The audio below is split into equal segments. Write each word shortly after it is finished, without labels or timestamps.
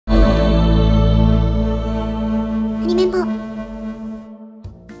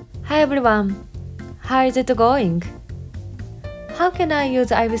Hi everyone, how is it going? How can I use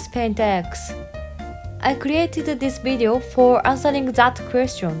ibisPaint X? I created this video for answering that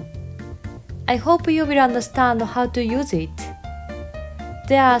question. I hope you will understand how to use it.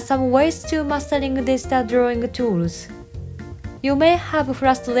 There are some ways to mastering digital drawing tools. You may have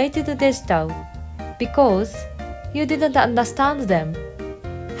frustrated digital because you didn't understand them.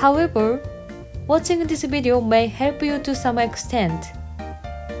 However, watching this video may help you to some extent.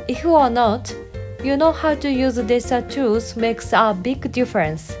 If you are not, you know how to use digital tools makes a big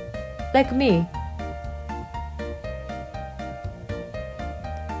difference, like me.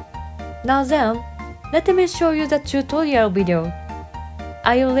 Now then, let me show you the tutorial video.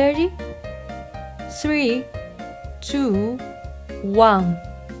 Are you ready? 3, 2, 1.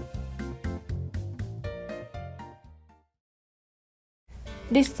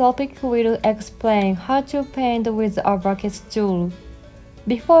 This topic will explain how to paint with a bucket tool.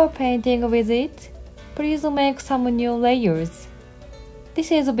 Before painting with it, please make some new layers.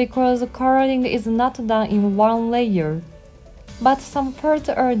 This is because coloring is not done in one layer, but some parts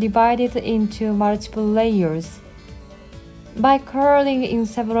are divided into multiple layers. By coloring in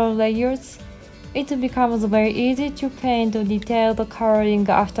several layers, it becomes very easy to paint detailed coloring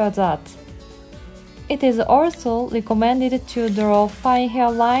after that. It is also recommended to draw fine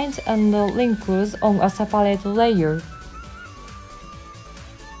hairlines and wrinkles on a separate layer.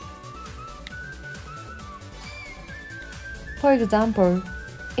 For example,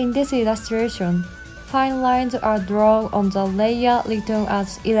 in this illustration, fine lines are drawn on the layer written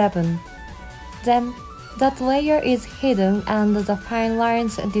as 11. Then, that layer is hidden and the fine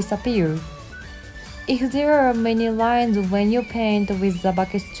lines disappear. If there are many lines when you paint with the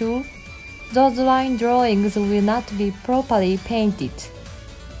bucket tool, those line drawings will not be properly painted.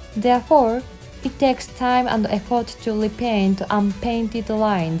 Therefore, it takes time and effort to repaint unpainted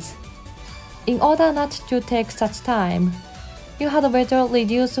lines. In order not to take such time, you had better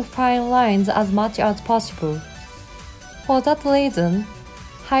reduce fine lines as much as possible. For that reason,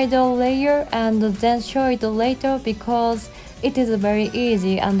 hide a layer and then show it later because it is very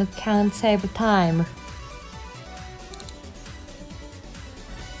easy and can save time.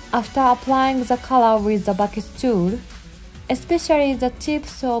 After applying the color with the bucket tool, especially the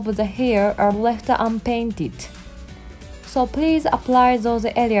tips of the hair are left unpainted. So please apply those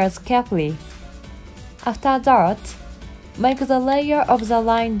areas carefully. After that, make the layer of the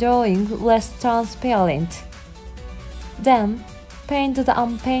line drawing less transparent. Then, paint the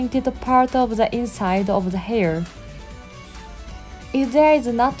unpainted part of the inside of the hair. If there is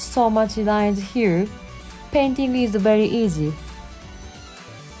not so much lines here, painting is very easy.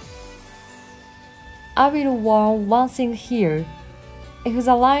 I will warn one thing here. If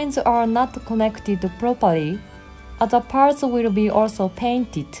the lines are not connected properly, other parts will be also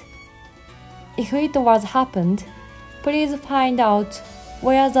painted. If it was happened, please find out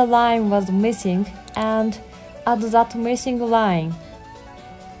where the line was missing and add that missing line.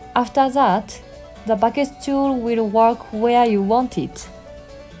 After that, the bucket tool will work where you want it.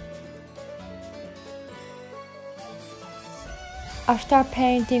 After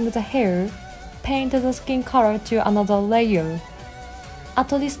painting the hair, paint the skin color to another layer. At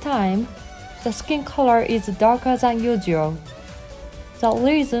this time, the skin color is darker than usual. The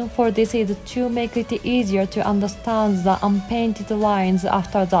reason for this is to make it easier to understand the unpainted lines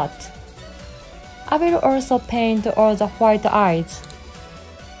after that. I will also paint all the white eyes.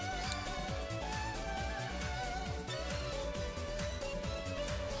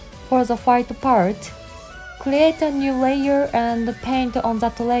 For the white part, create a new layer and paint on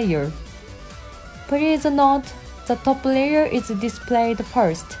that layer. Please note the top layer is displayed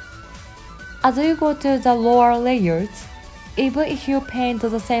first. As you go to the lower layers, even if you paint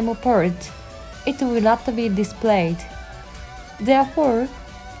the same part, it will not be displayed. Therefore,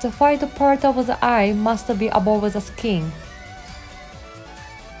 the white part of the eye must be above the skin.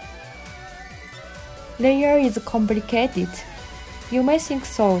 Layer is complicated. You may think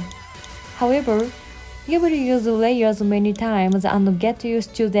so. However, you will use layers many times and get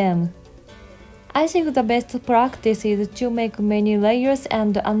used to them. I think the best practice is to make many layers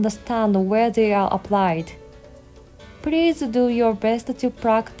and understand where they are applied. Please do your best to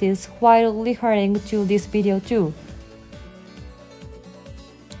practice while referring to this video too.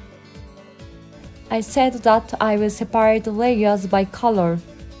 I said that I will separate layers by color,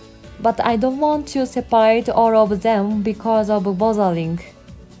 but I don't want to separate all of them because of bothering.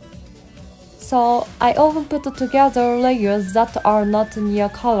 So I often put together layers that are not near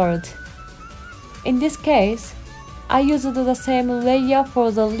colored. In this case, I used the same layer for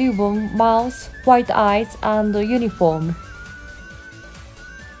the ribbon, mouth, white eyes, and uniform.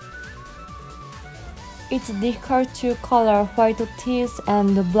 it's difficult to color white teeth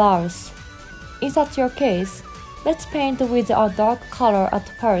and brows. In such a case, let's paint with a dark color at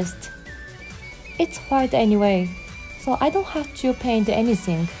first. It's white anyway, so I don't have to paint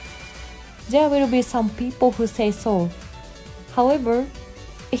anything. There will be some people who say so. However,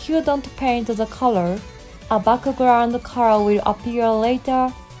 if you don't paint the color, a background color will appear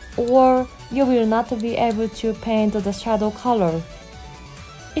later, or you will not be able to paint the shadow color.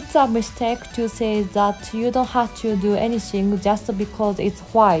 It's a mistake to say that you don't have to do anything just because it's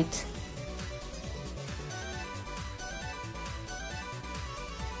white.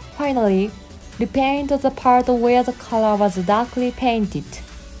 Finally, repaint the part where the color was darkly painted.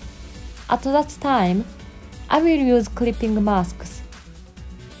 At that time, I will use clipping masks.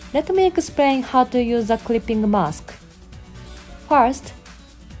 Let me explain how to use a clipping mask. First,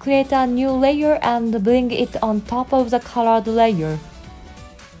 create a new layer and bring it on top of the colored layer.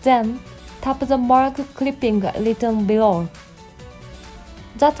 Then, tap the mark clipping written below.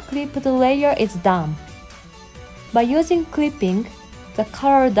 That clipped layer is done. By using clipping, the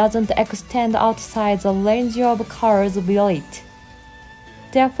color doesn't extend outside the range of colors below it.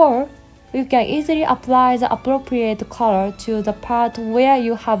 Therefore, you can easily apply the appropriate color to the part where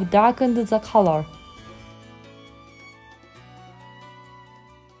you have darkened the color.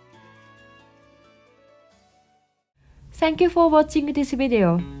 Thank you for watching this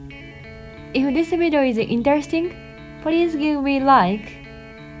video. If this video is interesting, please give me a like.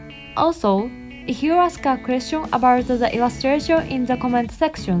 Also, if you ask a question about the illustration in the comment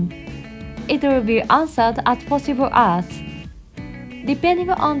section, it will be answered as possible as. Depending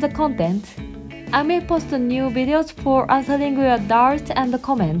on the content, I may post new videos for answering your doubts and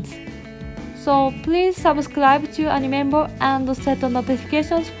comments. So please subscribe to Animenbo and set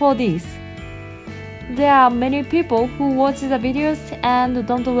notifications for this. There are many people who watch the videos and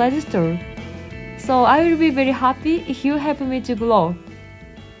don't register, so I will be very happy if you help me to grow.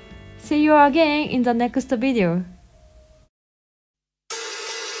 See you again in the next video.